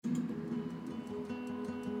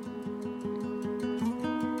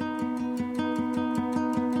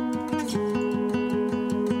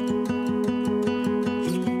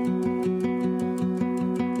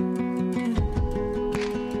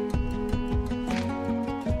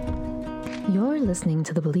You're listening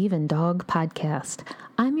to the Believe in Dog podcast.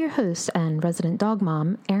 I'm your host and resident dog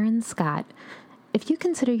mom, Erin Scott. If you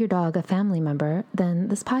consider your dog a family member, then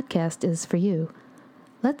this podcast is for you.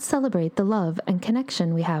 Let's celebrate the love and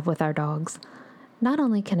connection we have with our dogs. Not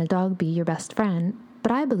only can a dog be your best friend,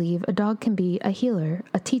 but I believe a dog can be a healer,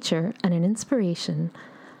 a teacher, and an inspiration.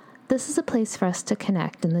 This is a place for us to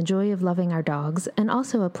connect in the joy of loving our dogs, and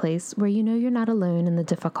also a place where you know you're not alone in the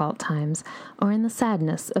difficult times or in the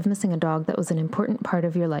sadness of missing a dog that was an important part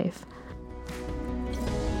of your life.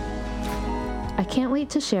 I can't wait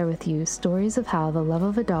to share with you stories of how the love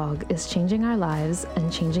of a dog is changing our lives and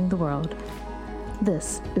changing the world.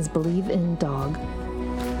 This is Believe in Dog.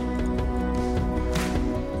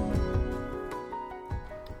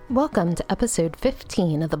 Welcome to episode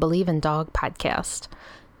 15 of the Believe in Dog podcast.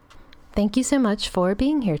 Thank you so much for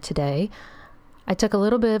being here today. I took a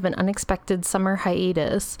little bit of an unexpected summer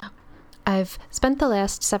hiatus. I've spent the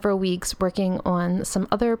last several weeks working on some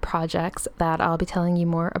other projects that I'll be telling you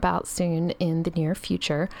more about soon in the near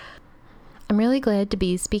future. I'm really glad to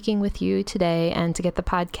be speaking with you today and to get the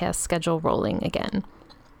podcast schedule rolling again.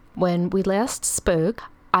 When we last spoke,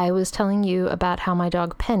 I was telling you about how my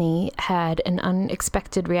dog Penny had an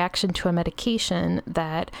unexpected reaction to a medication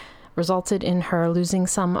that resulted in her losing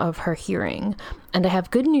some of her hearing. And I have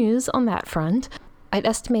good news on that front. I'd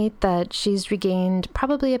estimate that she's regained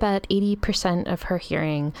probably about 80% of her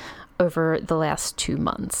hearing over the last 2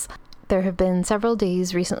 months. There have been several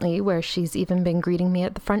days recently where she's even been greeting me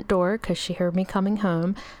at the front door because she heard me coming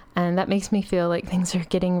home, and that makes me feel like things are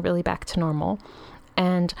getting really back to normal.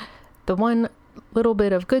 And the one little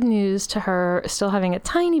bit of good news to her still having a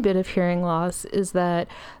tiny bit of hearing loss is that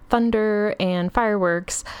thunder and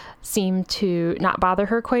fireworks seem to not bother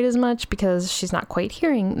her quite as much because she's not quite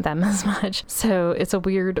hearing them as much. So it's a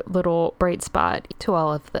weird little bright spot to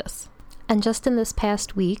all of this. And just in this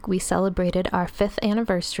past week, we celebrated our 5th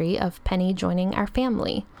anniversary of Penny joining our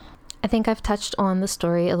family. I think I've touched on the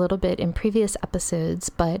story a little bit in previous episodes,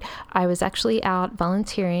 but I was actually out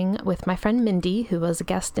volunteering with my friend Mindy, who was a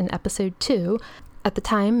guest in episode 2. At the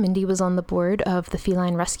time, Mindy was on the board of the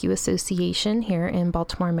Feline Rescue Association here in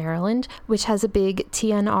Baltimore, Maryland, which has a big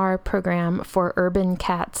TNR program for urban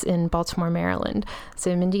cats in Baltimore, Maryland.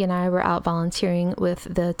 So Mindy and I were out volunteering with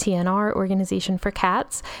the TNR Organization for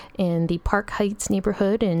Cats in the Park Heights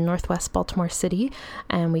neighborhood in Northwest Baltimore City.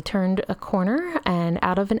 And we turned a corner, and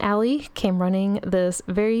out of an alley came running this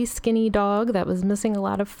very skinny dog that was missing a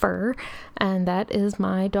lot of fur. And that is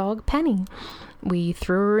my dog, Penny. We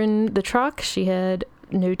threw her in the truck. She had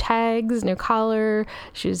no tags, no collar.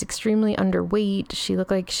 She was extremely underweight. She looked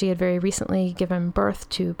like she had very recently given birth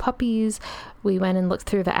to puppies. We went and looked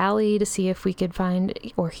through the alley to see if we could find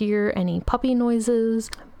or hear any puppy noises.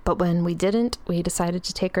 But when we didn't, we decided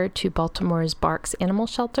to take her to Baltimore's Barks Animal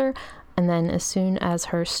Shelter. And then as soon as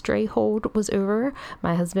her stray hold was over,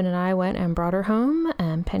 my husband and I went and brought her home,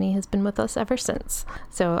 and Penny has been with us ever since.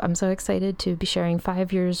 So I'm so excited to be sharing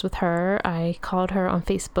 5 years with her. I called her on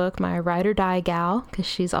Facebook my ride or die gal because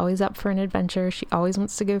she's always up for an adventure. She always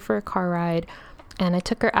wants to go for a car ride. And I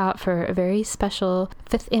took her out for a very special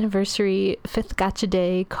 5th anniversary, 5th Gotcha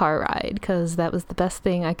Day car ride because that was the best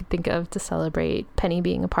thing I could think of to celebrate Penny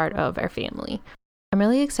being a part of our family. I'm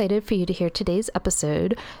really excited for you to hear today's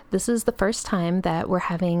episode. This is the first time that we're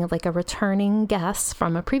having like a returning guest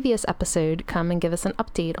from a previous episode come and give us an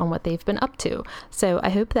update on what they've been up to. So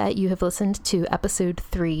I hope that you have listened to episode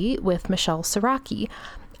 3 with Michelle Siraki.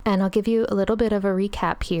 And I'll give you a little bit of a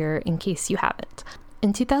recap here in case you haven't.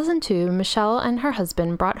 In 2002, Michelle and her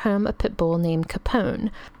husband brought home a pit bull named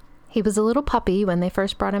Capone. He was a little puppy when they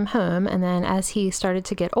first brought him home, and then as he started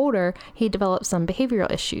to get older, he developed some behavioral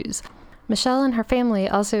issues. Michelle and her family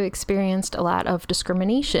also experienced a lot of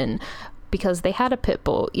discrimination because they had a pit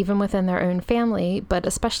bull, even within their own family, but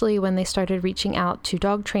especially when they started reaching out to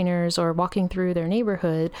dog trainers or walking through their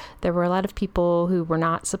neighborhood, there were a lot of people who were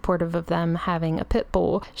not supportive of them having a pit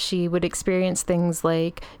bull. She would experience things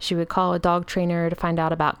like she would call a dog trainer to find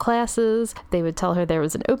out about classes. They would tell her there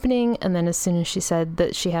was an opening, and then as soon as she said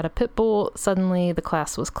that she had a pit bull, suddenly the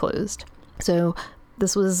class was closed. So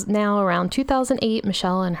this was now around 2008.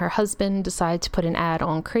 Michelle and her husband decided to put an ad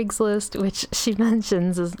on Craigslist, which she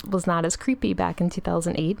mentions was not as creepy back in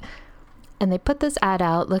 2008. And they put this ad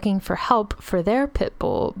out looking for help for their pit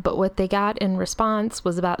bull, but what they got in response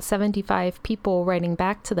was about 75 people writing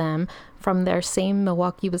back to them from their same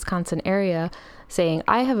Milwaukee, Wisconsin area saying,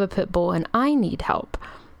 I have a pit bull and I need help.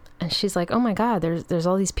 And she's like, oh my God, there's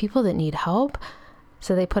all these people that need help.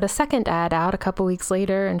 So they put a second ad out a couple weeks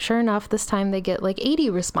later, and sure enough, this time they get like 80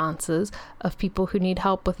 responses of people who need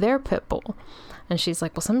help with their pit bull. And she's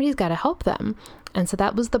like, well, somebody's got to help them. And so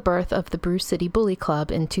that was the birth of the Brew City Bully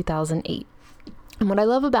Club in 2008. And what I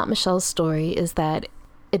love about Michelle's story is that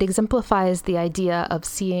it exemplifies the idea of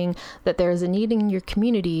seeing that there is a need in your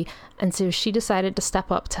community, and so she decided to step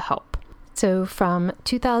up to help. So from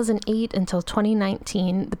 2008 until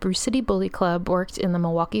 2019, the Brew City Bully Club worked in the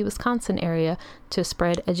Milwaukee, Wisconsin area to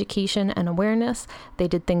spread education and awareness. They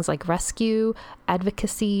did things like rescue,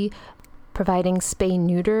 advocacy, providing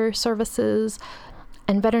spay-neuter services,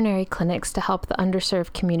 and veterinary clinics to help the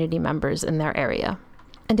underserved community members in their area.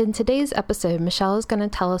 And in today's episode, Michelle is going to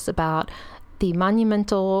tell us about the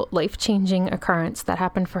monumental, life-changing occurrence that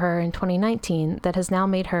happened for her in 2019 that has now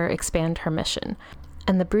made her expand her mission.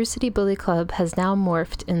 And the Brew City Bully Club has now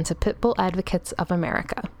morphed into Pitbull Advocates of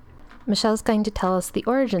America. Michelle's going to tell us the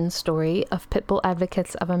origin story of Pitbull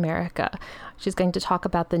Advocates of America. She's going to talk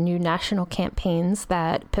about the new national campaigns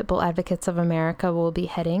that Pitbull Advocates of America will be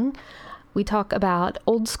heading. We talk about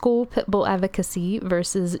old school Pitbull advocacy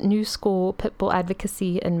versus new school Pitbull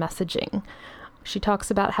advocacy and messaging. She talks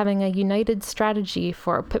about having a united strategy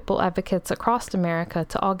for Pitbull advocates across America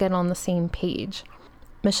to all get on the same page.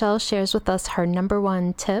 Michelle shares with us her number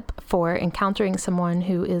one tip for encountering someone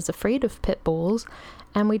who is afraid of pit bulls,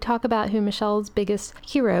 and we talk about who Michelle's biggest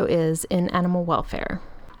hero is in animal welfare.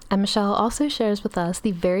 And Michelle also shares with us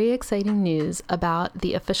the very exciting news about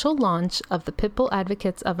the official launch of the Pitbull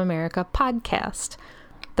Advocates of America podcast.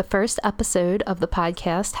 The first episode of the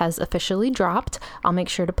podcast has officially dropped. I'll make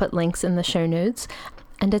sure to put links in the show notes.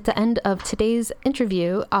 And at the end of today's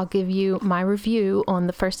interview, I'll give you my review on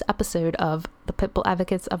the first episode of the Pitbull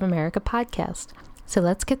Advocates of America podcast. So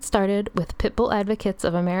let's get started with Pitbull Advocates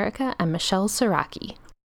of America and Michelle Siraki.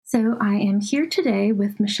 So I am here today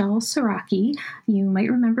with Michelle Siraki. You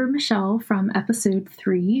might remember Michelle from episode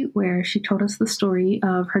 3, where she told us the story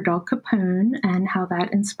of her dog Capone and how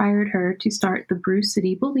that inspired her to start the Brew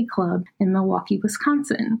City Bully Club in Milwaukee,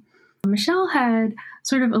 Wisconsin. Michelle had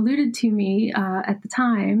sort of alluded to me at the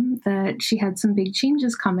time that she had some big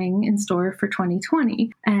changes coming in store for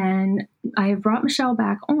 2020. And I have brought Michelle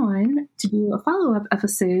back on to do a follow-up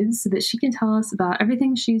episode so that she can tell us about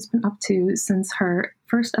everything she's been up to since her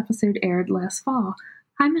first episode aired last fall.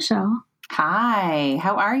 Hi, Michelle. Hi,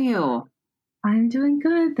 how are you? I'm doing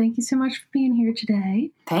good. Thank you so much for being here today.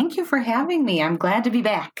 Thank you for having me. I'm glad to be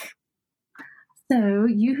back. So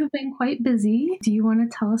you have been quite busy. Do you want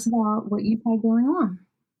to tell us about what you've had going on?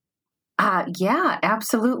 Yeah,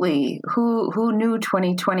 absolutely. Who knew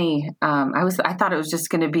 2020? I thought it was just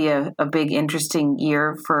going to be a big, interesting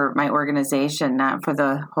year for my organization, not for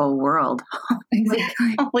the whole world.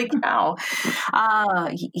 Exactly. Holy cow.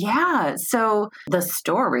 Yeah. So the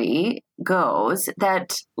story goes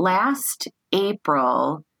that last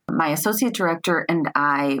April, my associate director and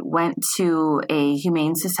I went to a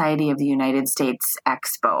Humane Society of the United States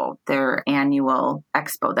Expo, their annual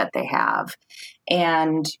expo that they have.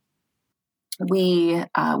 And we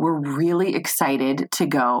were really excited to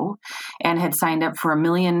go and had signed up for 1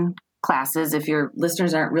 million classes. If your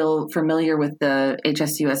listeners aren't real familiar with the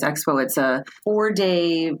HSUS Expo, it's a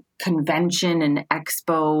 4-day convention and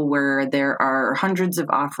expo where there are hundreds of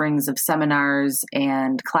offerings of seminars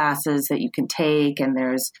and classes that you can take. And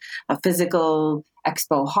there's a physical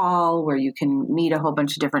expo hall where you can meet a whole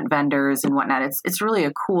bunch of different vendors and whatnot. It's really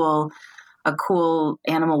a cool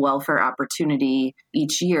animal welfare opportunity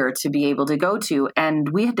each year to be able to go to. And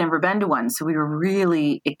we had never been to one. So we were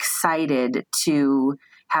really excited to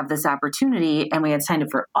have this opportunity. And we had signed up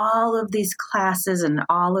for all of these classes and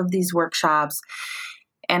all of these workshops.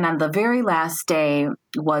 And on the very last day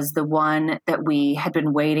was the one that we had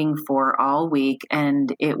been waiting for all week.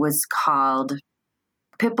 And it was called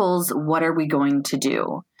Pitbulls, What Are We Going to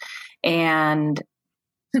Do? And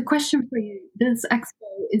the question for you, this expo,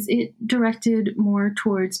 is it directed more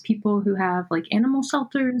towards people who have like animal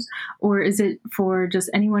shelters, or is it for just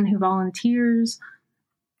anyone who volunteers?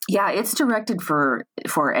 Yeah, it's directed for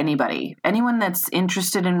anybody, anyone that's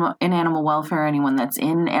interested in animal welfare, anyone that's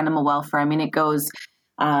in animal welfare. I mean, it goes,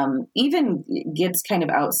 even gets kind of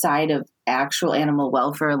outside of actual animal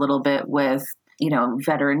welfare a little bit with,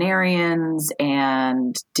 veterinarians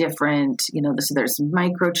and different, so there's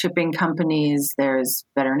microchipping companies, there's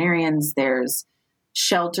veterinarians, there's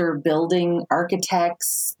shelter building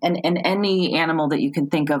architects, and any animal that you can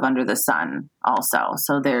think of under the sun also.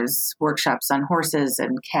 So there's workshops on horses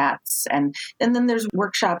and cats, and then there's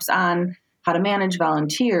workshops on how to manage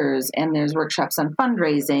volunteers, and there's workshops on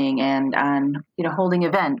fundraising and on, holding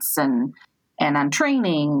events and on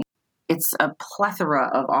training. it's a plethora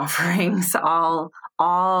of offerings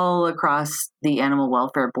all across the Animal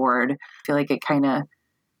Welfare Board. I feel like it kind of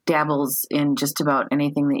dabbles in just about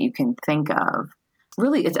anything that you can think of.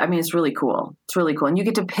 Really, it's really cool. It's really cool. And you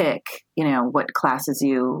get to pick, what classes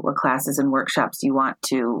and workshops you want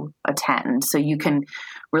to attend. So you can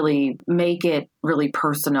really make it really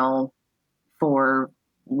personal for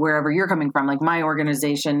wherever you're coming from. Like my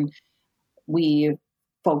organization, we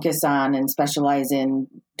focus on and specialize in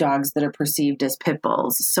dogs that are perceived as pit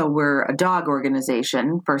bulls. So we're a dog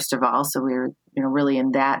organization, first of all. So we're, really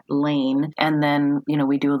in that lane. And then,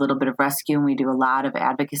 we do a little bit of rescue, and we do a lot of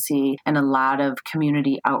advocacy and a lot of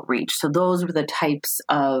community outreach. So those were the types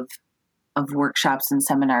of workshops and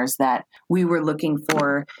seminars that we were looking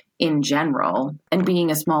for in general. And being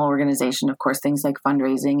a small organization, of course, things like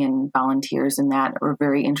fundraising and volunteers and that were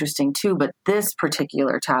very interesting too. But this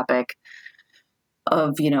particular topic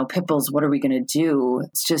of, pit bulls, what are we going to do?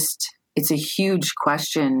 It's a huge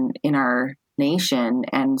question in our nation.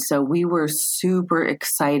 And so we were super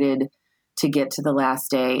excited to get to the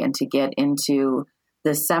last day and to get into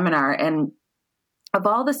the seminar. And of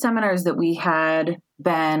all the seminars that we had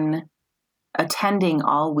been attending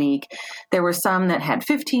all week, there were some that had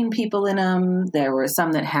 15 people in them. There were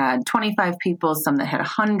some that had 25 people, some that had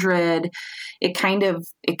 100. It kind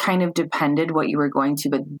of depended what you were going to.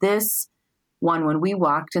 But this one, when we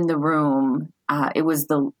walked in the room, it was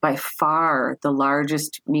by far the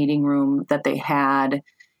largest meeting room that they had.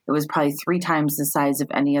 It was probably 3 times the size of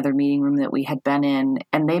any other meeting room that we had been in.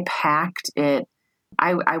 And they packed it.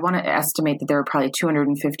 I want to estimate that there were probably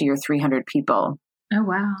 250 or 300 people. Oh,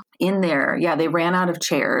 wow. In there. Yeah, they ran out of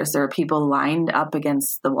chairs. There were people lined up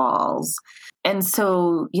against the walls. And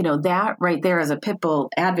so, that right there as a pit bull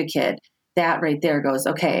advocate, that right there goes,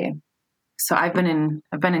 okay, so I've been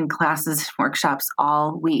in classes and workshops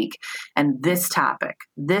all week, and this topic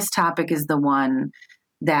is the one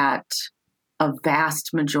that a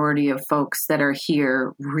vast majority of folks that are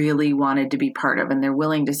here really wanted to be part of, and they're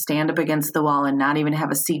willing to stand up against the wall and not even have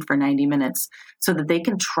a seat for 90 minutes so that they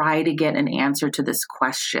can try to get an answer to this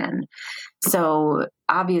question. So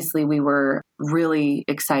obviously we were really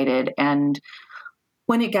excited. And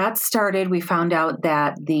when it got started, we found out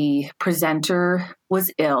that the presenter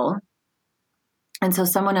was ill. And so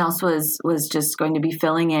someone else was just going to be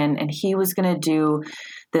filling in, and he was going to do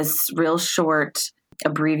this real short,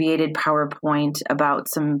 abbreviated PowerPoint about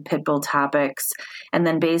some pit bull topics. And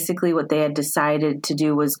then basically what they had decided to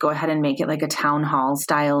do was go ahead and make it like a town hall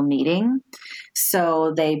style meeting.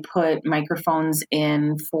 So they put microphones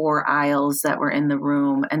in 4 aisles that were in the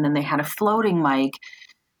room, and then they had a floating mic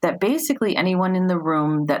that basically anyone in the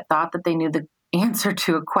room that thought that they knew the answer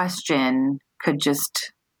to a question could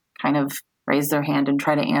just kind of raise their hand and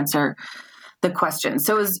try to answer the question.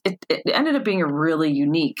 So it ended up being a really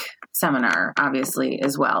unique seminar, obviously,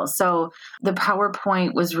 as well. So the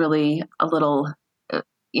PowerPoint was really a little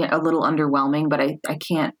underwhelming, but I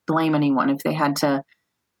can't blame anyone if they had to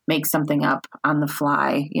make something up on the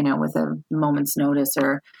fly, with a moment's notice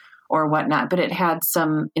or whatnot. But it had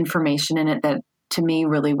some information in it that to me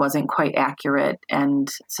really wasn't quite accurate. And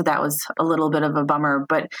so that was a little bit of a bummer.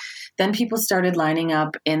 But then people started lining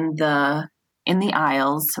up in the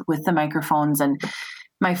aisles with the microphones. And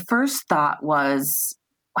my first thought was,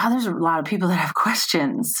 wow, there's a lot of people that have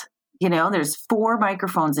questions. There's 4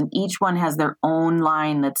 microphones and each one has their own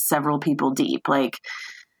line that's several people deep. Like,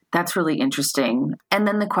 that's really interesting. And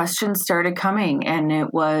then the questions started coming, and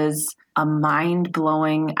it was a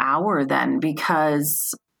mind-blowing hour then,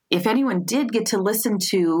 because if anyone did get to listen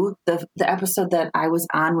to the episode that I was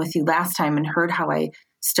on with you last time and heard how I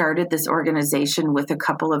started this organization with a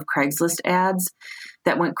couple of Craigslist ads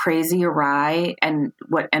that went crazy awry, and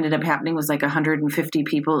what ended up happening was like 150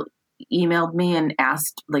 people emailed me and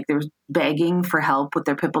asked, like, they were begging for help with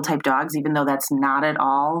their pit bull type dogs, even though that's not at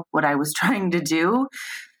all what I was trying to do.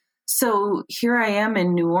 So here I am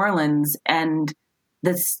in New Orleans, and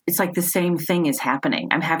it's like the same thing is happening.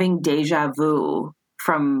 I'm having deja vu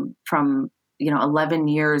from 11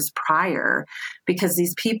 years prior, because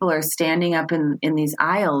these people are standing up in these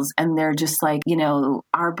aisles and they're just like,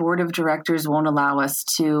 our board of directors won't allow us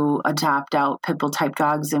to adopt out pit bull type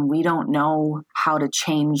dogs, and we don't know how to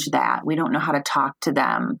change that. We don't know how to talk to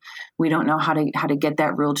them. We don't know how to get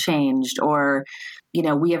that rule changed. Or,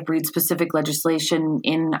 we have breed specific legislation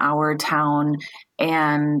in our town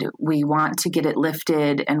and we want to get it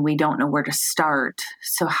lifted and we don't know where to start.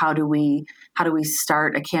 So how do we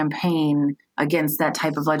start a campaign against that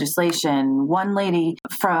type of legislation? One lady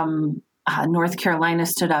from North Carolina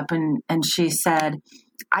stood up and she said,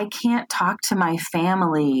 I can't talk to my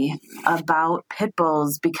family about pit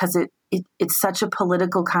bulls because it's such a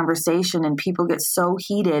political conversation and people get so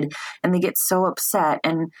heated and they get so upset.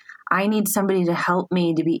 And I need somebody to help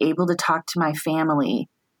me to be able to talk to my family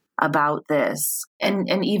about this. And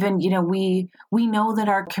even, we know that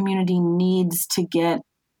our community needs to get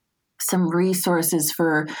some resources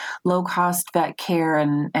for low cost vet care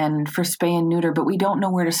and for spay and neuter, but we don't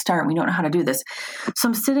know where to start. We don't know how to do this. So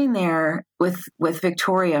I'm sitting there with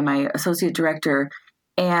Victoria, my associate director,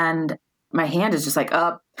 and my hand is just like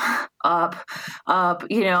up,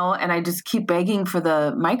 and I just keep begging for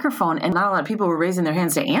the microphone, and not a lot of people were raising their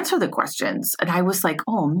hands to answer the questions. And I was like,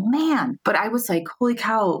 oh man, but I was like, holy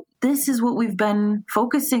cow, this is what we've been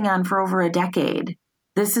focusing on for over a decade.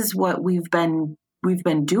 This is what we've been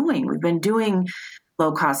doing. We've been doing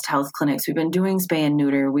low cost health clinics. We've been doing spay and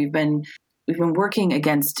neuter. We've been working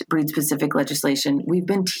against breed specific legislation. We've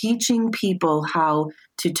been teaching people how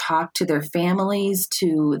to talk to their families,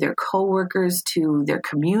 to their coworkers, to their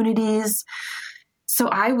communities. So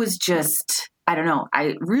I was just, I don't know,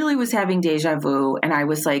 I really was having deja vu. And I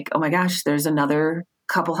was like, oh my gosh, there's another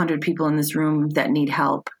couple hundred people in this room that need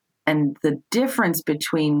help. And the difference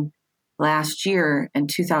between last year and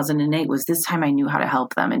 2008 was this time I knew how to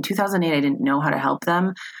help them. In 2008, I didn't know how to help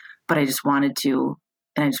them, but I just wanted to,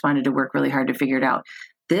 and I just wanted to work really hard to figure it out.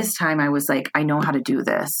 This time I was like, I know how to do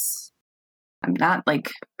this. I'm not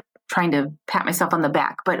like trying to pat myself on the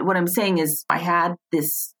back, but what I'm saying is I had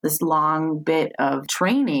this long bit of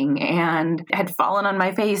training and had fallen on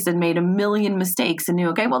my face and made a million mistakes and knew,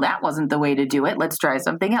 okay, well, that wasn't the way to do it. Let's try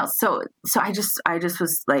something else. So I just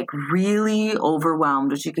was like really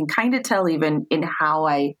overwhelmed, which you can kind of tell even in how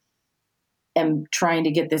I am trying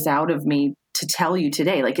to get this out of me to tell you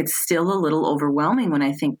today. Like, it's still a little overwhelming when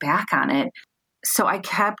I think back on it. So I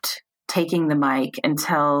kept taking the mic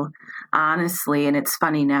until, honestly, and it's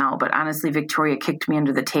funny now, but honestly, Victoria kicked me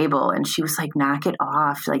under the table and she was like, knock it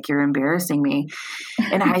off. Like, you're embarrassing me.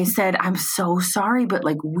 And I said, I'm so sorry, but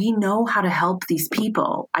like, we know how to help these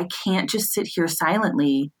people. I can't just sit here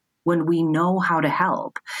silently when we know how to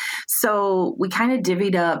help. So we kind of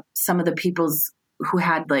divvied up some of the people's who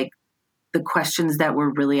had like the questions that were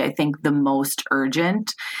really, I think, the most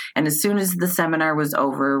urgent. And as soon as the seminar was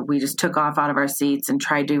over, we just took off out of our seats and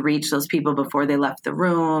tried to reach those people before they left the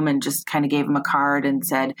room and just kind of gave them a card and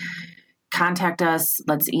said, contact us,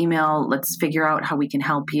 let's email, let's figure out how we can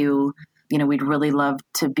help you. We'd really love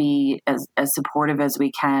to be as supportive as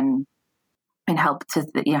we can and help to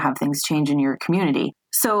have things change in your community.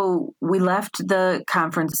 So we left the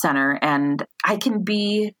conference center, and I can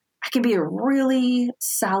be a really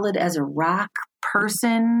solid as a rock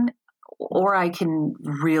person, or I can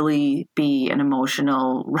really be an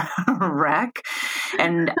emotional wreck.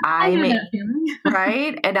 And I made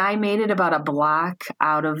right. And I made it about a block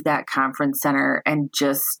out of that conference center and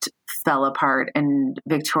just fell apart. And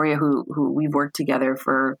Victoria, who we've worked together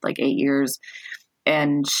for like 8 years,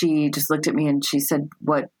 and she just looked at me and she said,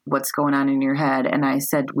 what's going on in your head? And I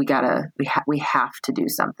said, we have to do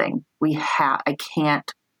something.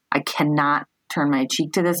 I cannot turn my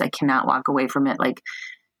cheek to this. I cannot walk away from it. Like,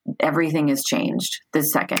 everything has changed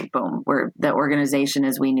this second. Boom. Where the organization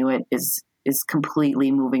as we knew it is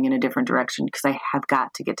completely moving in a different direction because I have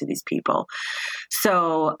got to get to these people.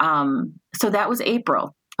 So that was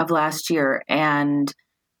April of last year. And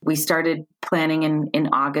we started planning in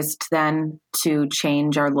August then to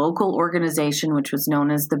change our local organization, which was known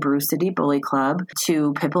as the Brew City Bully Club,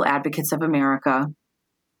 to Pitbull Advocates of America.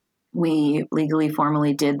 We legally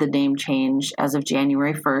formally did the name change as of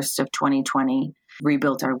January 1st of 2020,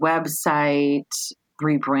 rebuilt our website,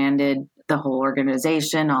 rebranded the whole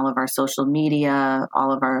organization, all of our social media,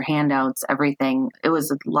 all of our handouts, everything. It was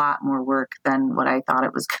a lot more work than what I thought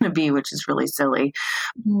it was going to be, which is really silly.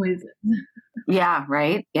 Who is it? Yeah,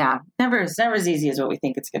 right? Yeah. Never as easy as what we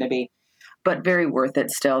think it's going to be, but very worth it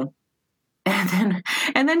still.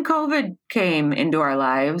 And then COVID came into our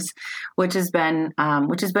lives, which has been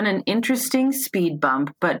an interesting speed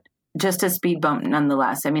bump, but just a speed bump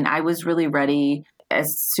nonetheless. I mean, I was really ready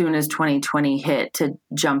as soon as 2020 hit to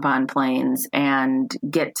jump on planes and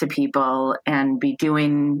get to people and be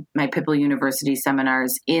doing my Pitbull University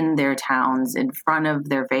seminars in their towns, in front of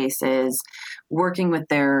their faces, working with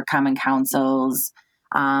their common councils,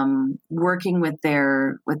 working with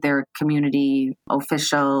their community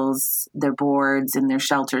officials, their boards and their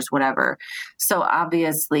shelters, whatever. So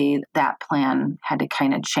obviously that plan had to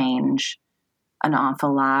kind of change an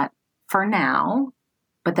awful lot for now,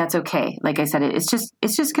 but that's okay. Like I said, it's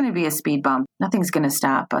just going to be a speed bump. Nothing's going to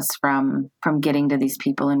stop us from getting to these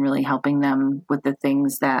people and really helping them with the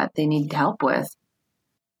things that they need help with.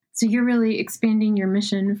 So you're really expanding your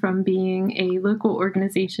mission from being a local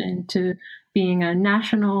organization to being a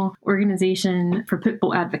national organization for pit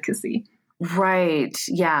bull advocacy. Right.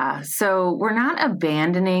 Yeah. So we're not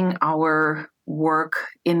abandoning our work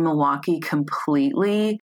in Milwaukee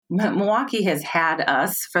completely. Milwaukee has had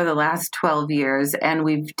us for the last 12 years, and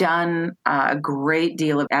we've done a great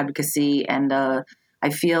deal of advocacy, and I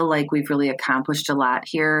feel like we've really accomplished a lot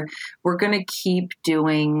here. We're going to keep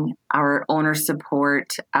doing our owner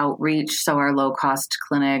support outreach, so our low-cost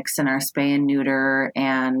clinics and our spay and neuter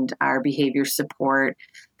and our behavior support,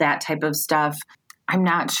 that type of stuff. I'm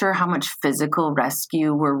not sure how much physical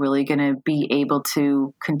rescue we're really going to be able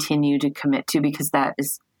to continue to commit to, because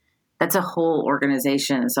that's a whole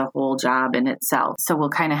organization. It's a whole job in itself. So we'll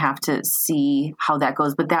kind of have to see how that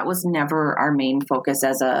goes. But that was never our main focus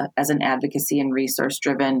as an advocacy and resource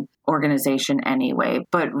driven organization anyway.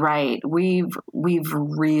 But right, we've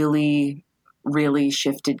really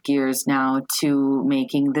shifted gears now to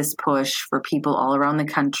making this push for people all around the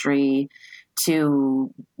country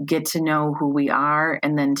to get to know who we are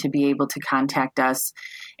and then to be able to contact us.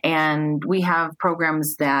 And we have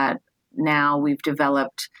programs that now we've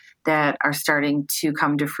developed that are starting to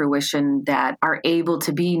come to fruition that are able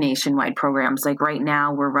to be nationwide programs. Like right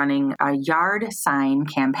now, we're running a yard sign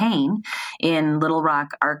campaign in Little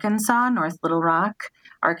Rock, Arkansas, North Little Rock,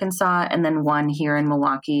 Arkansas, and then one here in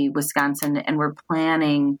Milwaukee, Wisconsin. And we're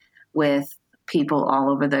planning with people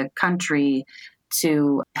all over the country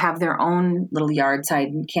to have their own little yard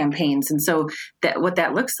sign campaigns. And so what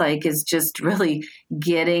that looks like is just really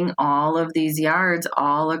getting all of these yards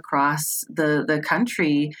all across the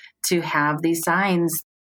country to have these signs.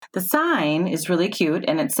 The sign is really cute,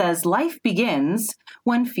 and it says, "Life begins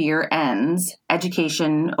when fear ends,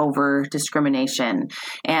 education over discrimination,"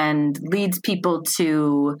 and leads people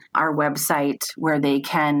to our website where they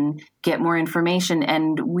can get more information.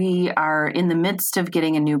 And we are in the midst of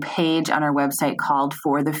getting a new page on our website called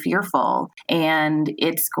For the Fearful. And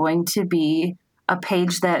it's going to be a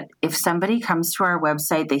page that if somebody comes to our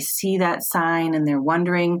website, they see that sign and they're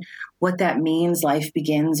wondering what that means, life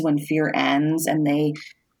begins when fear ends, and they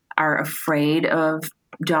are afraid of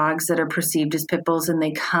dogs that are perceived as pit bulls, and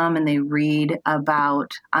they come and they read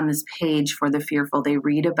about, on this page For the Fearful, they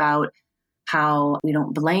read about how we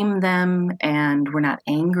don't blame them and we're not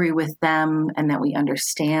angry with them, and that we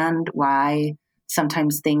understand why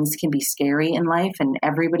sometimes things can be scary in life and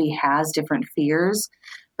everybody has different fears,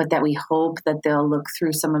 but that we hope that they'll look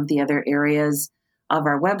through some of the other areas of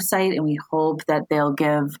our website, and we hope that they'll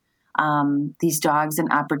give these dogs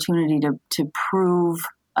an opportunity to prove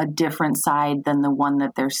a different side than the one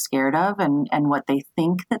that they're scared of and what they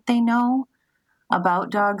think that they know about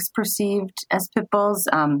dogs perceived as pit bulls.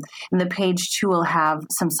 And the page too will have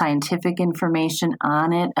some scientific information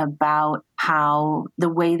on it about how the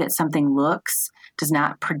way that something looks does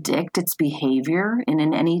not predict its behavior in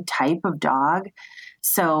any type of dog.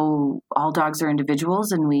 So all dogs are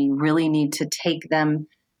individuals, and we really need to take them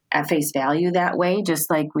at face value that way, just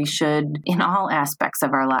like we should in all aspects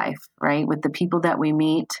of our life, right? With the people that we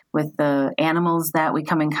meet, with the animals that we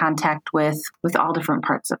come in contact with all different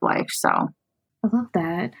parts of life. So I love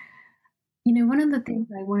that. You know, one of the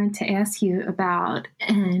things I wanted to ask you about,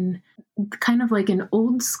 and kind of like an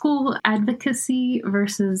old school advocacy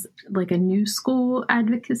versus like a new school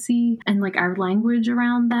advocacy, and like our language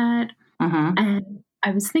around that. Mm-hmm. And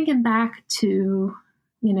I was thinking back to,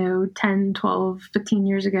 10, 12, 15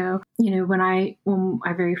 years ago, when I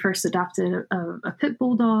very first adopted a pit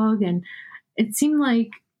bull dog. And it seemed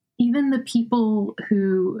like even the people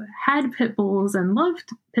who had pit bulls and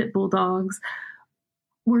loved pit bull dogs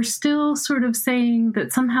were still sort of saying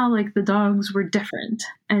that somehow like the dogs were different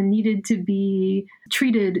and needed to be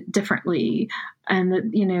treated differently. And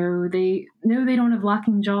that, they know they don't have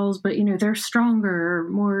locking jaws, but, they're stronger,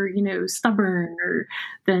 more, stubborn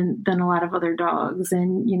than a lot of other dogs.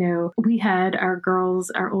 And, we had our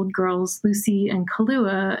old girls, Lucy and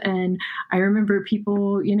Kahlua. And I remember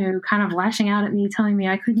people, kind of lashing out at me, telling me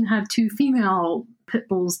I couldn't have two female pit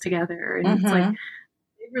bulls together. And It's like,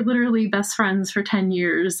 we're literally best friends for 10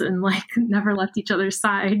 years and like never left each other's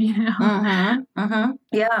side, Yeah.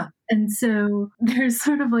 And so there's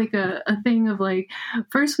sort of like a thing of like,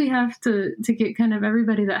 first we have to get kind of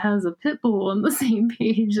everybody that has a pit bull on the same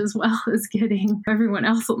page, as well as getting everyone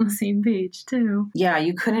else on the same page too. Yeah,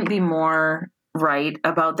 you couldn't be more right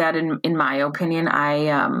about that. In my opinion, I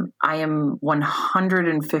am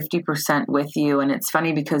 150% with you. And it's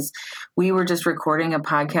funny because we were just recording a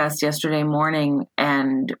podcast yesterday morning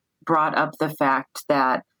and brought up the fact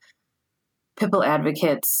that pit bull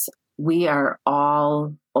advocates we are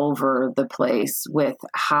all over the place with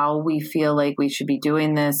how we feel like we should be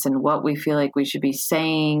doing this and what we feel like we should be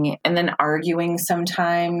saying, and then arguing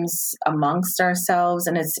sometimes amongst ourselves.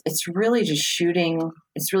 And it's really just shooting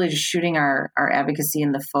our advocacy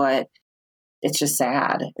in the foot. It's just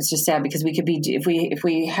sad. It's just sad because we could be, if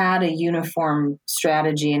we had a uniform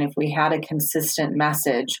strategy and if we had a consistent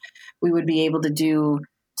message, we would be able to do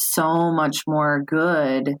so much more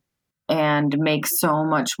good and make so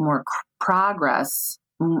much more progress,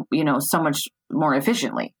 so much more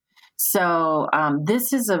efficiently. So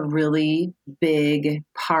this is a really big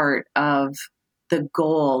part of the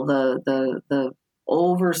goal, the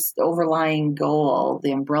overlying goal,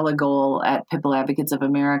 the umbrella goal at Pitbull Advocates of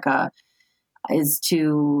America is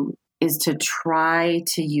to try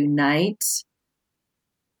to unite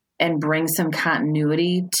and bring some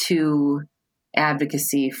continuity to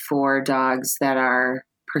advocacy for dogs that are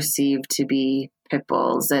perceived to be pit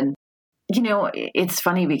bulls. And, it's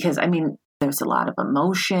funny because, there's a lot of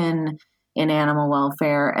emotion in animal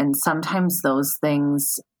welfare, and sometimes those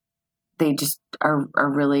things, they just are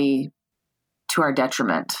really to our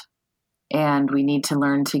detriment. And we need to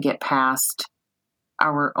learn to get past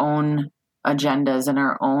our own agendas and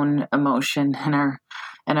our own emotion and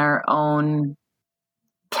our own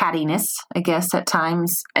cattiness, I guess, at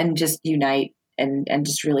times, and just unite and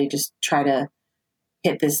just really just try to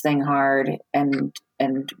hit this thing hard and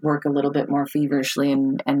work a little bit more feverishly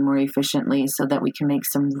and more efficiently so that we can make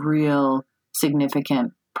some real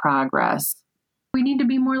significant progress. We need to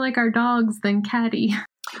be more like our dogs than catty.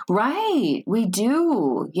 Right. We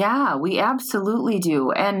do. Yeah, we absolutely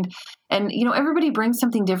do. And everybody brings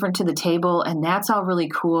something different to the table, and that's all really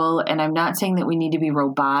cool. And I'm not saying that we need to be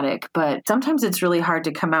robotic, but sometimes it's really hard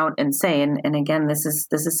to come out and say, and again, this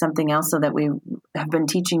is something else that we have been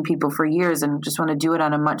teaching people for years and just want to do it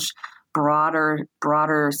on a much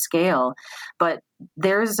broader scale. But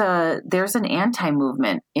there's an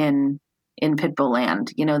anti-movement in Pitbull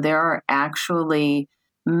land. There are actually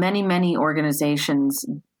many organizations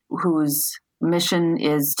whose mission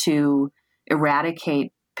is to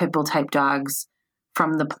eradicate Pitbull type dogs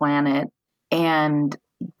from the planet. And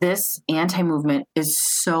this anti-movement is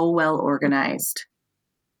so well organized.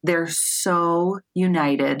 They're so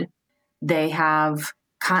united. They have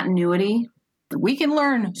continuity. We can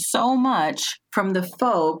learn so much from the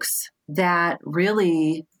folks that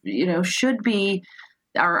really, should be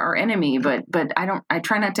our enemy, but I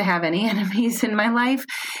try not to have any enemies in my life.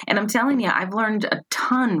 And I'm telling you, I've learned a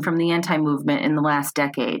ton from the anti-movement in the last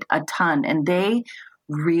decade, a ton, and they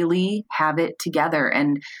really have it together.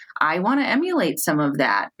 And I want to emulate some of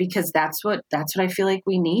that because that's what I feel like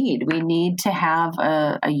we need. We need to have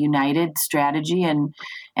a united strategy and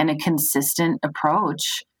a consistent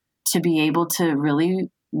approach to be able to really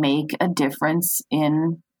make a difference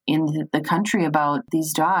in the country about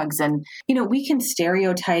these dogs. And, we can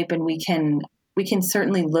stereotype and we can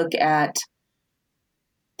certainly look at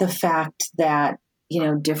the fact that,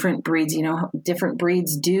 different breeds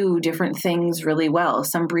do different things really well.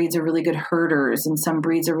 Some breeds are really good herders and some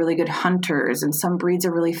breeds are really good hunters and some breeds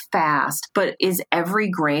are really fast. But is every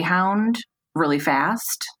greyhound really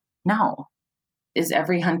fast? No. Is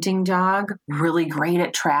every hunting dog really great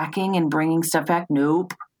at tracking and bringing stuff back?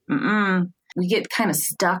 Nope. We get kind of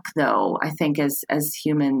stuck, though, I think, as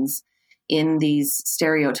humans in these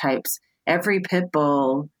stereotypes. Every pit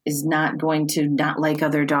bull is not going to not like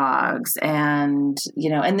other dogs. And,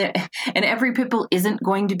 and every pit bull isn't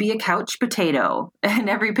going to be a couch potato. And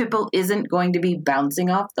every pit bull isn't going to be bouncing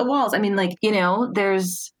off the walls.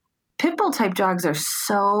 There's pit bull type dogs are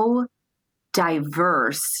so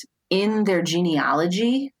diverse in their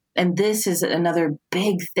genealogy. And this is another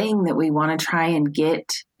big thing that we want to try and get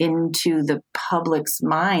into the public's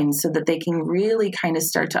mind so that they can really kind of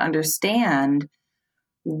start to understand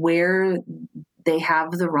where they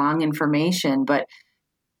have the wrong information. But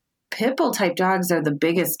Pitbull type dogs are the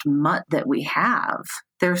biggest mutt that we have.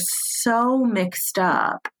 They're so mixed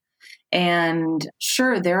up. And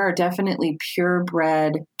sure, there are definitely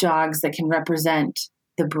purebred dogs that can represent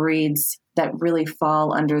the breeds that really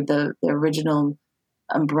fall under the original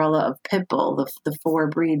umbrella of Pitbull, the four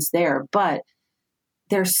breeds there, but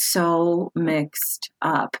they're so mixed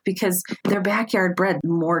up because they're backyard bred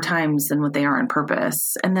more times than what they are on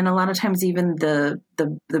purpose. And then a lot of times even the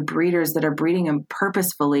breeders that are breeding them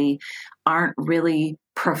purposefully aren't really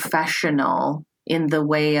professional in the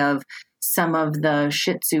way of some of the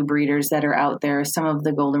Shih Tzu breeders that are out there, some of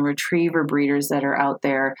the Golden Retriever breeders that are out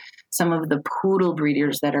there, some of the Poodle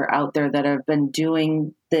breeders that are out there that have been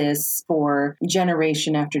doing this for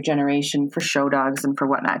generation after generation for show dogs and for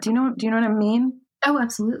whatnot. Do you know what I mean? Oh,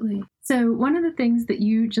 absolutely. So one of the things that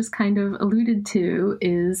you just kind of alluded to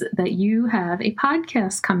is that you have a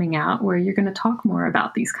podcast coming out where you're going to talk more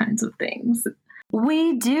about these kinds of things.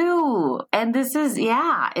 We do. And this is,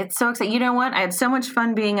 it's so exciting. You know what? I had so much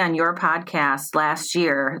fun being on your podcast last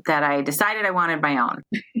year that I decided I wanted my own,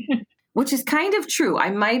 which is kind of true.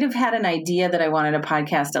 I might have had an idea that I wanted a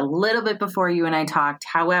podcast a little bit before you and I talked.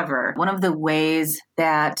 However, one of the ways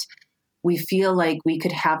that we feel like we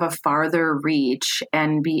could have a farther reach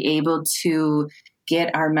and be able to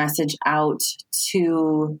get our message out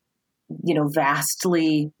to,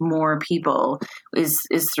 vastly more people is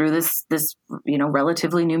through this,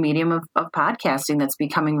 relatively new medium of podcasting that's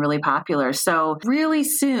becoming really popular. So really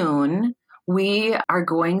soon we are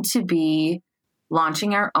going to be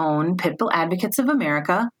launching our own Pitbull Advocates of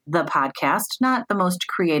America, the podcast. Not the most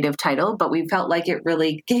creative title, but we felt like it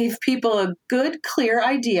really gave people a good, clear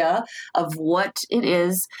idea of what it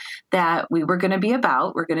is that we were going to be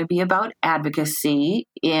about. We're going to be about advocacy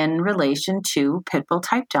in relation to Pitbull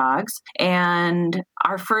type dogs. And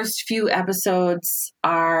our first few episodes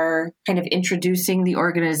are kind of introducing the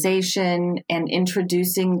organization and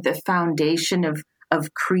introducing the foundation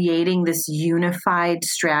of creating this unified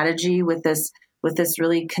strategy with this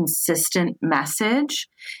really consistent message.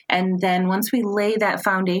 And then once we lay that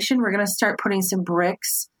foundation, we're going to start putting some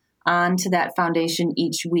bricks onto that foundation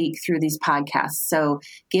each week through these podcasts. So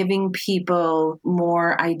giving people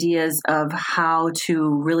more ideas of how to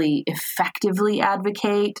really effectively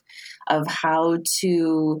advocate, of how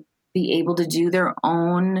to be able to do their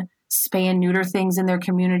own spay and neuter things in their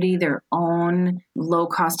community, their own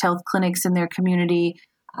low-cost health clinics in their community.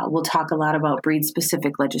 We'll talk a lot about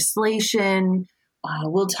breed-specific legislation.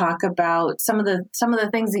 We'll talk about some of the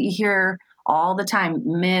things that you hear all the time,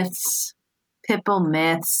 myths, Pitbull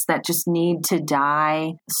myths that just need to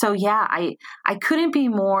die. So I couldn't be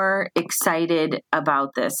more excited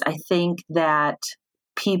about this. I think that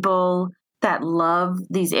people that love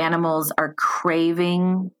these animals are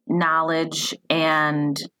craving knowledge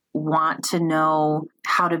and want to know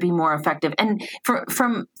how to be more effective. And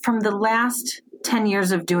from the last 10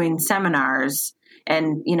 years of doing seminars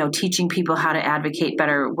and, teaching people how to advocate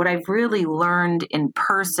better, what I've really learned in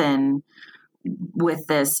person with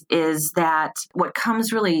this is that what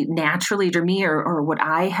comes really naturally to me or what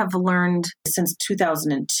I have learned since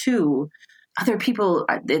 2002, other people,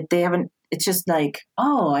 they haven't, it's just like,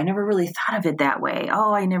 oh, I never really thought of it that way.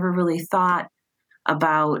 Oh, I never really thought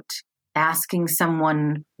about asking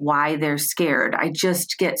someone why they're scared. I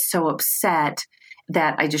just get so upset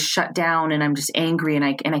that I just shut down and I'm just angry and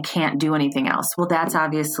I can't do anything else. Well, that's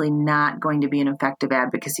obviously not going to be an effective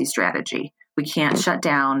advocacy strategy. We can't shut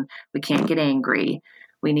down. We can't get angry.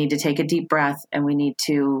 We need to take a deep breath and we need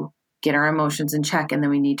to get our emotions in check. And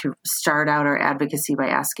then we need to start out our advocacy by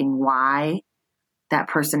asking why that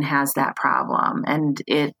person has that problem. And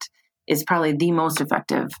it is probably the most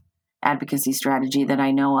effective advocacy strategy that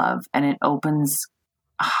I know of. And it opens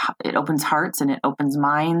hearts and it opens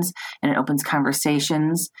minds and it opens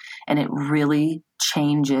conversations and it really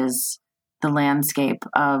changes the landscape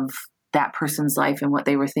of that person's life and what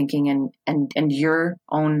they were thinking and your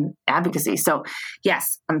own advocacy. So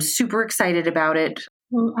yes, I'm super excited about it.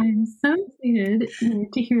 Well, I'm so excited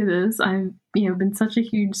to hear this. I've been such a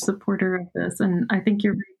huge supporter of this, and I think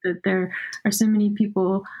you're right that there are so many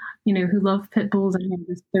people who love pit bulls and are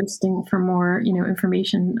just thirsting for more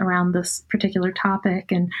information around this particular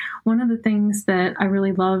topic. And one of the things that I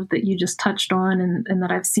really love that you just touched on and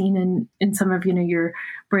that I've seen in some of your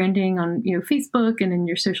branding on Facebook and in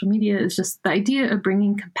your social media is just the idea of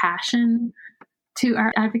bringing compassion to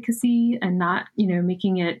our advocacy and not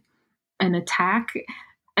making it an attack.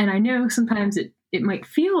 And I know sometimes it might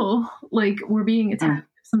feel like we're being attacked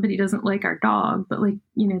if somebody doesn't like our dog, but like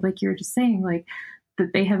you were just saying, like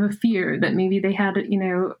that they have a fear that maybe they had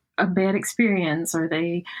a bad experience, or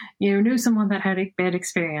they knew someone that had a bad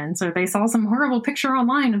experience, or they saw some horrible picture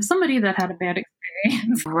online of somebody that had a bad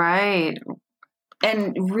experience. Right.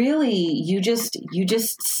 And really, you just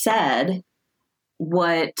said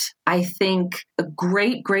what I think a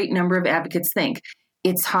great number of advocates think.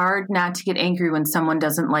 It's hard not to get angry when someone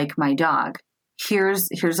doesn't like my dog. Here's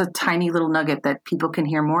a tiny little nugget that people can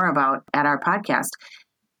hear more about at our podcast.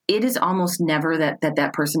 It is almost never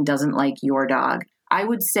that person doesn't like your dog. I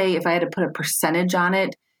would say if I had to put a percentage on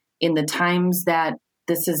it in the times that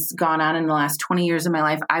this has gone on in the last 20 years of my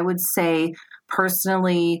life, I would say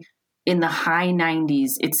personally in the high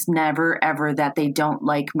 90s, it's never, ever that they don't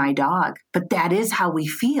like my dog. But that is how we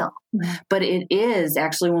feel. Mm-hmm. But it is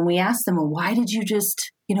actually when we ask them, well, why did you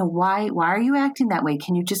just, why are you acting that way?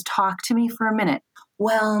 Can you just talk to me for a minute?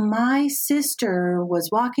 well, my sister was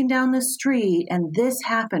walking down the street and this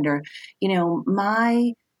happened, or,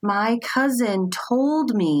 my cousin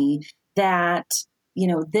told me that,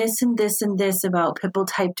 this and this and this about pit bull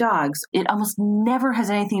type dogs. It almost never has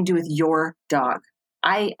anything to do with your dog.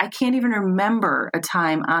 I can't even remember a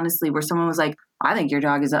time, honestly, where someone was like, I think your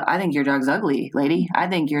dog's ugly, lady. I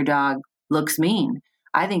think your dog looks mean.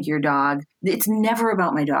 I think your dog, it's never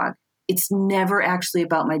about my dog. It's never actually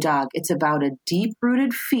about my dog. It's about a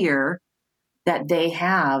deep-rooted fear that they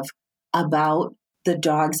have about the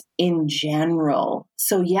dogs in general.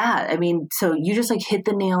 So yeah, so you just like hit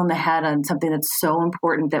the nail on the head on something that's so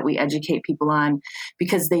important that we educate people on,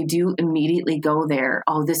 because they do immediately go there.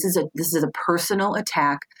 Oh, this is a personal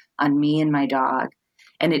attack on me and my dog.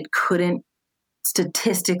 And it couldn't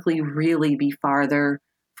statistically really be farther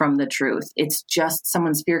from the truth. It's just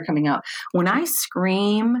someone's fear coming out. When I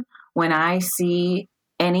scream, when I see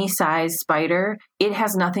any size spider, it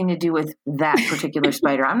has nothing to do with that particular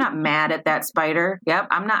spider. I'm not mad at that spider. Yep.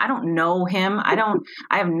 I don't know him. I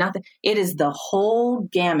have nothing. It is the whole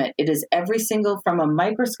gamut. It is every single, from a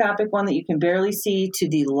microscopic one that you can barely see to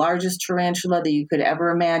the largest tarantula that you could ever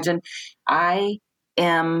imagine. I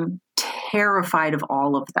am terrified of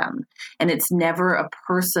all of them. And it's never a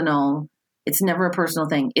personal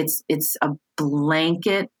thing. It's a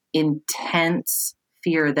blanket, intense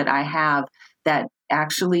fear that I have that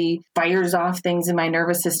actually fires off things in my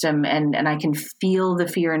nervous system, and I can feel the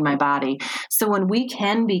fear in my body. So when we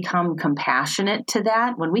can become compassionate to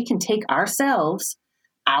that, when we can take ourselves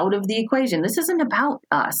out of the equation, this isn't about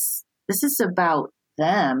us. This is about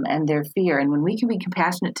them and their fear. And when we can be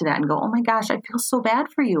compassionate to that and go, oh my gosh, I feel so bad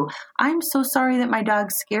for you. I'm so sorry that my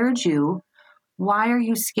dog scared you. Why are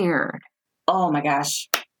you scared? Oh my gosh.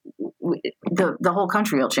 The whole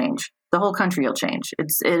country will change. The whole country will change.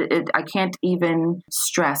 I can't even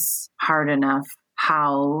stress hard enough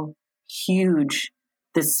how huge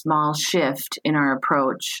this small shift in our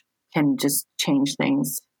approach can just change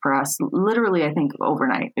things for us. Literally, I think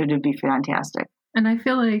overnight. It would be fantastic. And I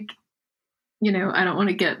feel like, I don't want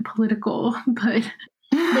to get political, but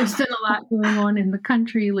there's been a lot going on in the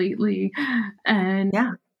country lately. And,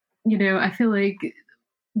 yeah, I feel like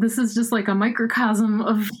this is just like a microcosm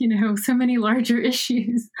of, so many larger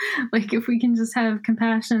issues. Like if we can just have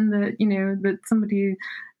compassion that, that somebody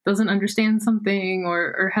doesn't understand something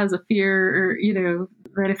or has a fear, or,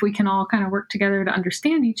 that if we can all kind of work together to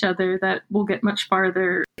understand each other, that we'll get much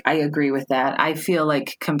farther. I agree with that. I feel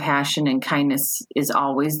like compassion and kindness is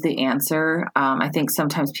always the answer. I think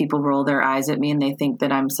sometimes people roll their eyes at me and they think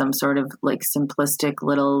that I'm some sort of like simplistic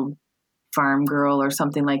little farm girl or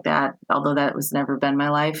something like that, although that was never been my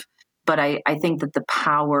life. But I think that the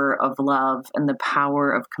power of love and the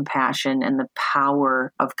power of compassion and the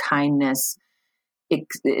power of kindness it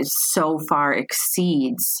so far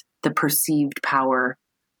exceeds the perceived power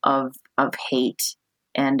of hate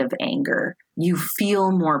and of anger. You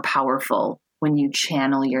feel more powerful when you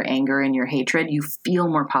channel your anger and your hatred. You feel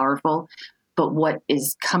more powerful, but what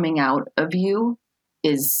is coming out of you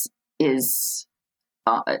is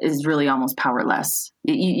really almost powerless.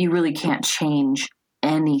 You really can't change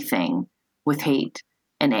anything with hate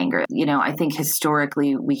and anger. I think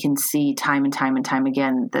historically we can see time and time and time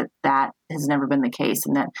again that has never been the case,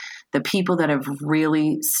 and that the people that have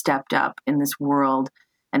really stepped up in this world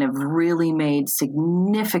and have really made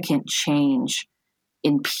significant change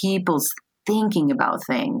in people's thinking about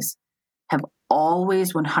things have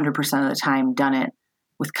always 100% of the time done it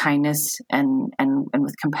with kindness and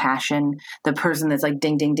with compassion. The person that's like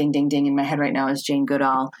ding, ding, ding, ding, ding in my head right now is Jane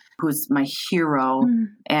Goodall, who's my hero,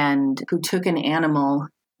 and who took an animal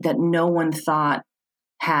that no one thought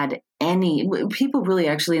had any. People really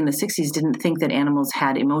actually in the 60s didn't think that animals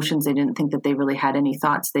had emotions. They didn't think that they really had any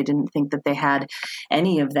thoughts. They didn't think that they had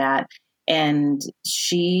any of that. And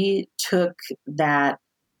she took that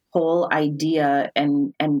whole idea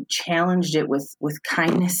and challenged it with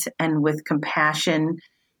kindness and with compassion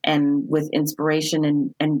and with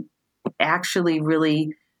inspiration, and actually really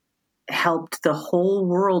helped the whole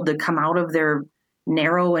world to come out of their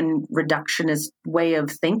narrow and reductionist way of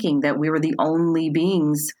thinking that we were the only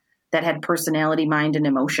beings that had personality, mind, and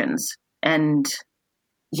emotions. And,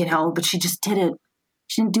 but she just did it.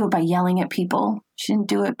 She didn't do it by yelling at people. She didn't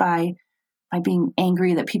do it by being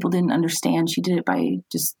angry that people didn't understand. She did it by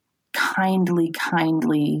just kindly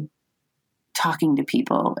talking to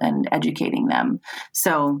people and educating them.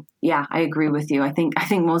 So yeah, I agree with you. I think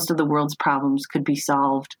most of the world's problems could be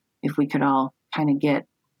solved if we could all kind of get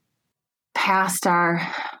past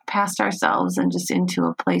ourselves and just into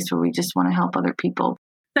a place where we just want to help other people.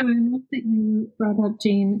 So I love that you brought up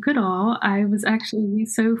Jane Goodall. I was actually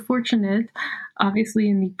so fortunate, obviously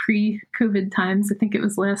in the pre-COVID times, I think it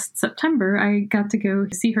was last September, I got to go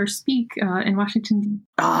see her speak in Washington, D.C.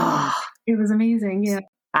 Oh, It was amazing, yeah.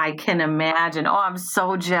 I can imagine. Oh, I'm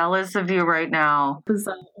so jealous of you right now. It was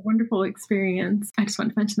a wonderful experience. I just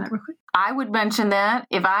wanted to mention that real quick. I would mention that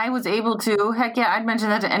if I was able to. Heck yeah, I'd mention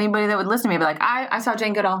that to anybody that would listen to me. I'd be like, I saw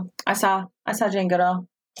Jane Goodall. I saw Jane Goodall.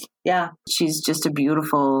 Yeah, she's just a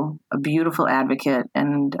beautiful advocate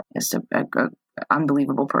and just a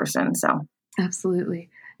unbelievable person. So absolutely,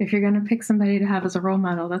 if you're going to pick somebody to have as a role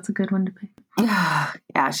model, that's a good one to pick.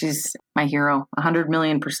 Yeah, she's my hero,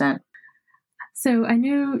 100,000,000%. So I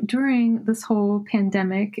know during this whole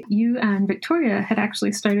pandemic, you and Victoria had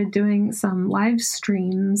actually started doing some live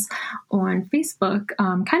streams on Facebook,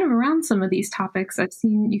 kind of around some of these topics. I've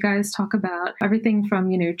seen you guys talk about everything from,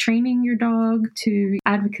 training your dog to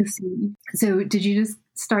advocacy. So did you just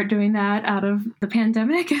start doing that out of the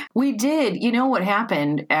pandemic? We did. You know what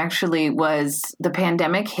happened actually was the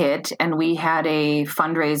pandemic hit and we had a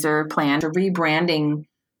fundraiser planned, a rebranding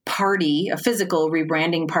party, a physical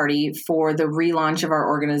rebranding party for the relaunch of our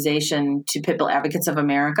organization to Pitbull Advocates of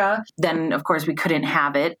America. Then, of course, we couldn't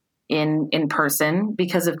have it in person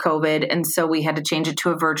because of COVID. And so we had to change it to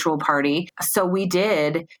a virtual party. So we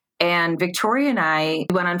did. And Victoria and I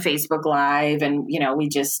went on Facebook Live and, we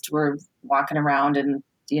just were walking around and,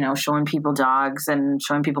 showing people dogs and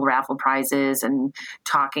showing people raffle prizes and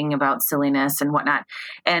talking about silliness and whatnot.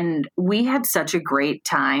 And we had such a great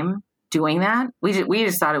time doing that. We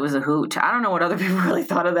just thought it was a hoot. I don't know what other people really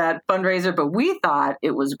thought of that fundraiser, but we thought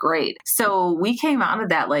it was great. So we came out of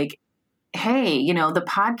that like, hey, the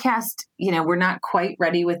podcast, we're not quite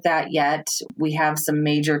ready with that yet. We have some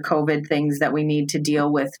major COVID things that we need to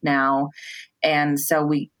deal with now. And so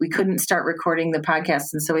we couldn't start recording the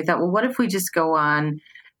podcast. And so we thought, well, what if we just go on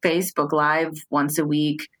Facebook Live once a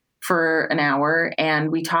week for an hour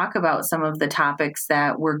and we talk about some of the topics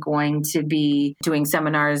that we're going to be doing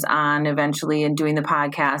seminars on eventually and doing the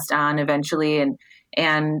podcast on eventually. And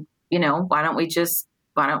why don't we just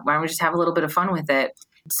have a little bit of fun with it?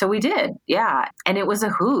 So we did. Yeah. And it was a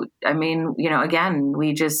hoot. I mean, again,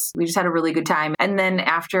 we just had a really good time. And then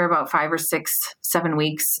after about 5 or 6, 7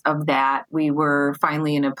 weeks of that, we were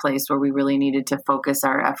finally in a place where we really needed to focus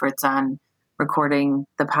our efforts on recording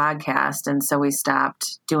the podcast. And so we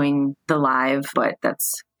stopped doing the live, but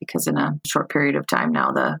that's because in a short period of time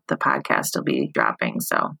now, the podcast will be dropping.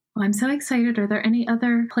 So well, I'm so excited. Are there any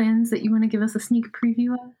other plans that you want to give us a sneak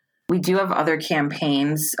preview of? We do have other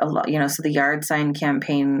campaigns, so the yard sign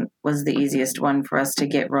campaign was the easiest one for us to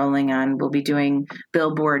get rolling on. We'll be doing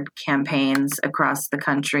billboard campaigns across the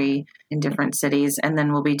country in different cities. And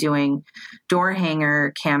then we'll be doing door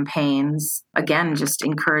hanger campaigns, again, just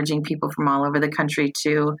encouraging people from all over the country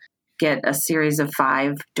to get a series of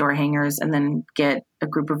 5 door hangers and then get a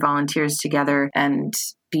group of volunteers together and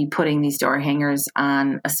be putting these door hangers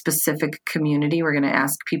on a specific community. We're going to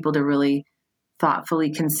ask people to really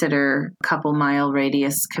thoughtfully consider a couple mile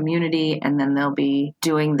radius community, and then they'll be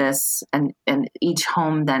doing this, and each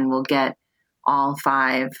home then will get all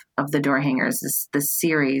 5 of the door hangers, this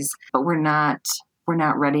series. But we're not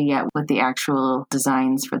ready yet with the actual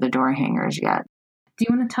designs for the door hangers yet. Do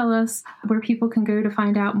you want to tell us where people can go to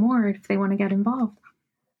find out more if they want to get involved?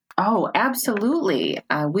 Oh, absolutely.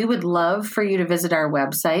 We would love for you to visit our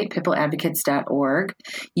website, pitbulladvocates.org.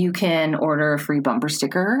 You can order a free bumper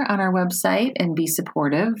sticker on our website and be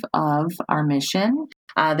supportive of our mission.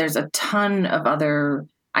 There's a ton of other,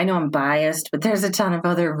 I know I'm biased, but there's a ton of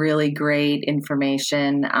other really great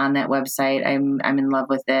information on that website. I'm in love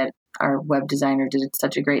with it. Our web designer did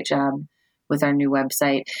such a great job with our new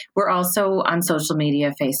website. We're also on social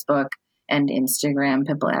media, Facebook and Instagram,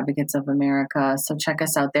 Pitbull Advocates of America. So check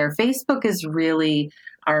us out there. Facebook is really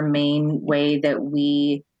our main way that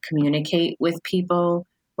we communicate with people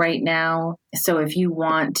right now. So if you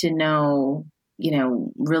want to know,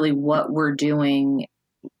 really what we're doing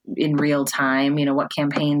in real time, what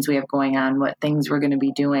campaigns we have going on, what things we're going to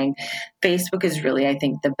be doing, Facebook is really, I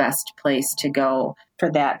think, the best place to go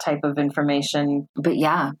for that type of information. But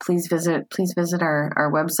yeah, please visit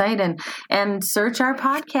our website and search our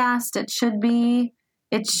podcast. It should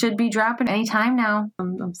be dropping anytime now.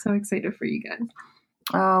 I'm so excited for you guys.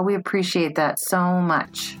 Oh, we appreciate that so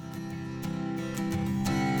much.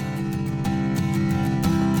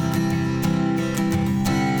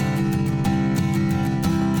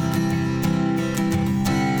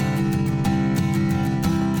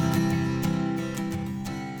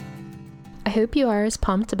 I hope you are as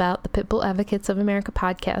pumped about the Pitbull Advocates of America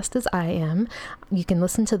podcast as I am. You can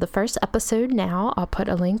listen to the first episode now. I'll put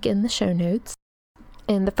a link in the show notes.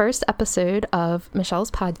 In the first episode of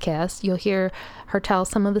Michelle's podcast, you'll hear her tell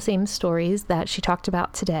some of the same stories that she talked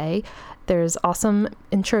about today. There's awesome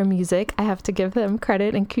intro music. I have to give them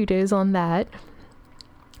credit and kudos on that.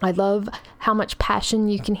 I love how much passion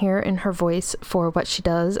you can hear in her voice for what she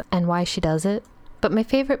does and why she does it. But my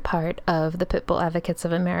favorite part of the Pitbull Advocates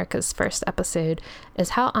of America's first episode is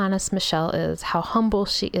how honest Michelle is, how humble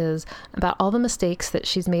she is about all the mistakes that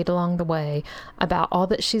she's made along the way, about all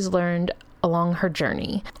that she's learned along her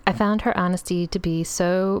journey. I found her honesty to be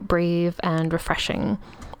so brave and refreshing,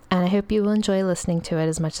 and I hope you will enjoy listening to it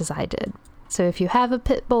as much as I did. So if you have a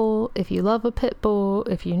pit bull, if you love a pit bull,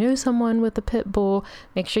 if you know someone with a pit bull,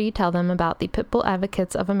 make sure you tell them about the Pitbull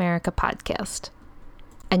Advocates of America podcast.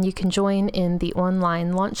 And you can join in the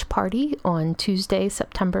online launch party on Tuesday,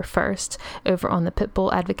 September 1st, over on the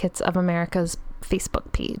Pitbull Advocates of America's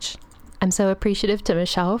Facebook page. I'm so appreciative to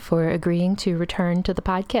Michelle for agreeing to return to the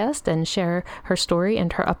podcast and share her story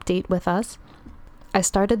and her update with us. I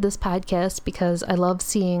started this podcast because I love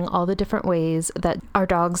seeing all the different ways that our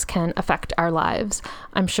dogs can affect our lives.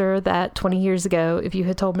 I'm sure that 20 years ago, if you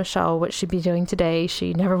had told Michelle what she'd be doing today,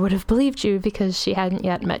 she never would have believed you because she hadn't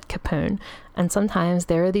yet met Capone. And sometimes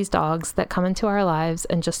there are these dogs that come into our lives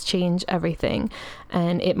and just change everything.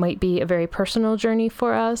 And it might be a very personal journey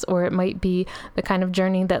for us, or it might be the kind of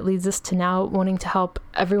journey that leads us to now wanting to help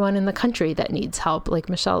everyone in the country that needs help, like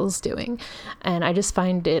Michelle's doing. And I just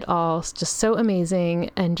find it all just so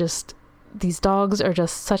amazing. And just these dogs are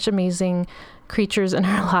just such amazing creatures in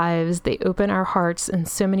our lives. They open our hearts in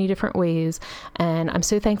so many different ways. And I'm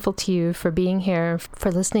so thankful to you for being here,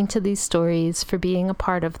 for listening to these stories, for being a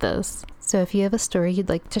part of this. So if you have a story you'd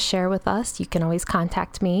like to share with us, you can always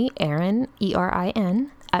contact me, Erin, E-R-I-N,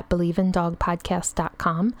 at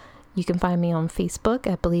believeindogpodcast.com. You can find me on Facebook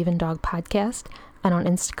at Believe in Dog Podcast and on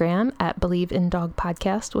Instagram at Believe in Dog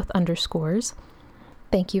Podcast with underscores.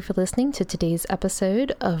 Thank you for listening to today's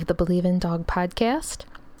episode of the Believe in Dog Podcast.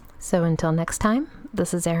 So until next time,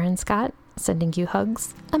 this is Erin Scott, sending you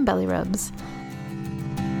hugs and belly rubs.